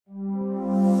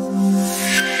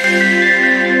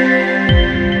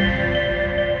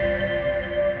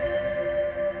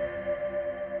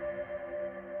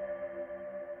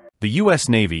The U.S.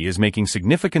 Navy is making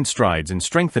significant strides in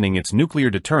strengthening its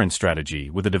nuclear deterrence strategy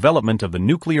with the development of the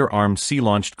Nuclear-Armed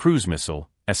Sea-Launched Cruise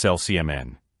Missile,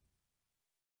 SLCM-N.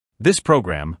 This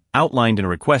program, outlined in a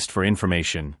Request for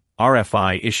Information,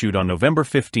 RFI issued on November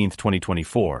 15,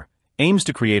 2024, aims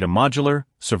to create a modular,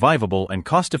 survivable and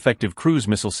cost-effective cruise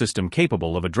missile system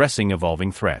capable of addressing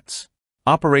evolving threats.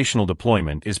 Operational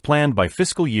deployment is planned by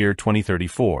fiscal year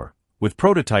 2034, with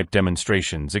prototype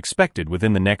demonstrations expected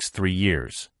within the next 3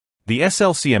 years. The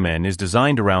SLCM-N is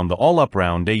designed around the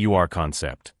all-up-round AUR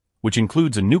concept, which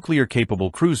includes a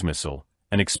nuclear-capable cruise missile,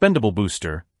 an expendable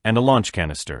booster, and a launch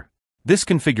canister. This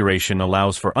configuration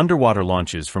allows for underwater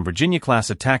launches from Virginia-class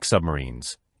attack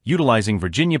submarines, utilizing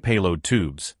Virginia Payload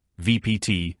Tubes,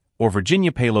 VPT, or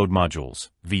Virginia Payload Modules,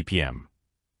 VPM.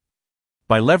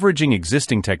 By leveraging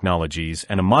existing technologies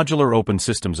and a modular open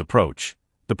systems approach,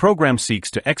 the program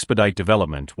seeks to expedite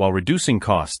development while reducing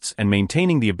costs and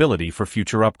maintaining the ability for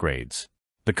future upgrades.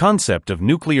 The concept of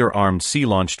nuclear-armed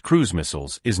sea-launched cruise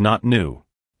missiles is not new.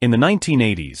 In the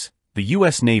 1980s, the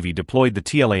U.S. Navy deployed the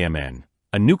TLAM-N,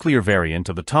 a nuclear variant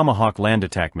of the Tomahawk land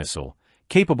attack missile,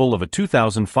 capable of a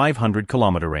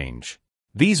 2,500-kilometer range.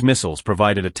 These missiles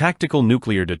provided a tactical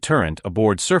nuclear deterrent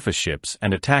aboard surface ships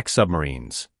and attack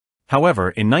submarines.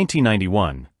 However, in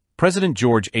 1991, President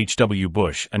George H.W.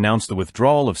 Bush announced the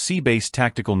withdrawal of sea-based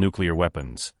tactical nuclear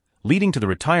weapons, leading to the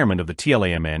retirement of the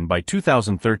TLAM-N by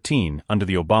 2013 under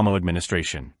the Obama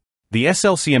administration. The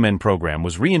SLCM-N program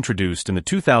was reintroduced in the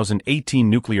 2018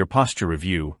 Nuclear Posture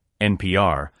Review,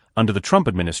 NPR, under the Trump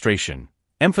administration,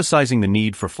 emphasizing the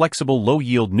need for flexible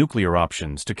low-yield nuclear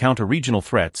options to counter regional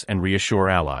threats and reassure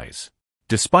allies.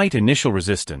 Despite initial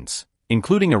resistance,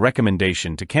 including a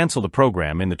recommendation to cancel the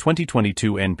program in the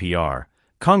 2022 NPR,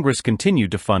 Congress continued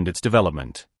to fund its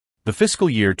development. The fiscal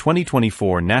year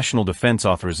 2024 National Defense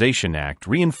Authorization Act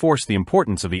reinforced the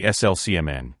importance of the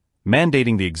SLCM-N,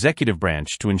 mandating the executive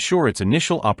branch to ensure its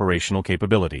initial operational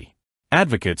capability.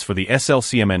 Advocates for the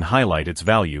SLCM-N highlight its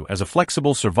value as a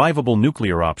flexible, survivable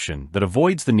nuclear option that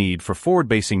avoids the need for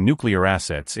forward-basing nuclear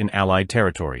assets in Allied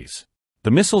territories.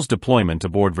 The missile's deployment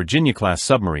aboard Virginia-class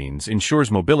submarines ensures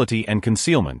mobility and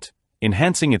concealment,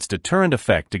 enhancing its deterrent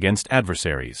effect against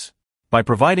adversaries. By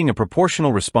providing a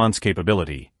proportional response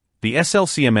capability, the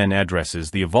SLCM-N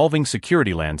addresses the evolving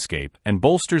security landscape and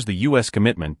bolsters the U.S.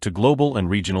 commitment to global and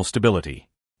regional stability.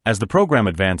 As the program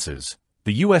advances,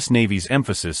 the U.S. Navy's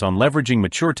emphasis on leveraging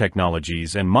mature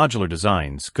technologies and modular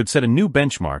designs could set a new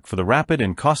benchmark for the rapid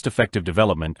and cost-effective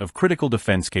development of critical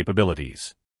defense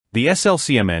capabilities. The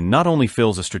SLCM-N not only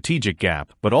fills a strategic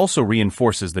gap but also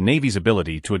reinforces the Navy's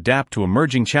ability to adapt to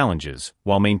emerging challenges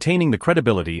while maintaining the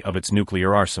credibility of its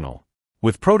nuclear arsenal.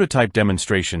 With prototype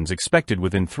demonstrations expected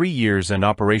within 3 years and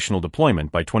operational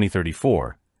deployment by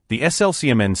 2034, the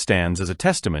SLCM-N stands as a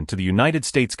testament to the United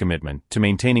States' commitment to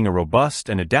maintaining a robust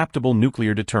and adaptable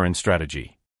nuclear deterrence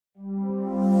strategy.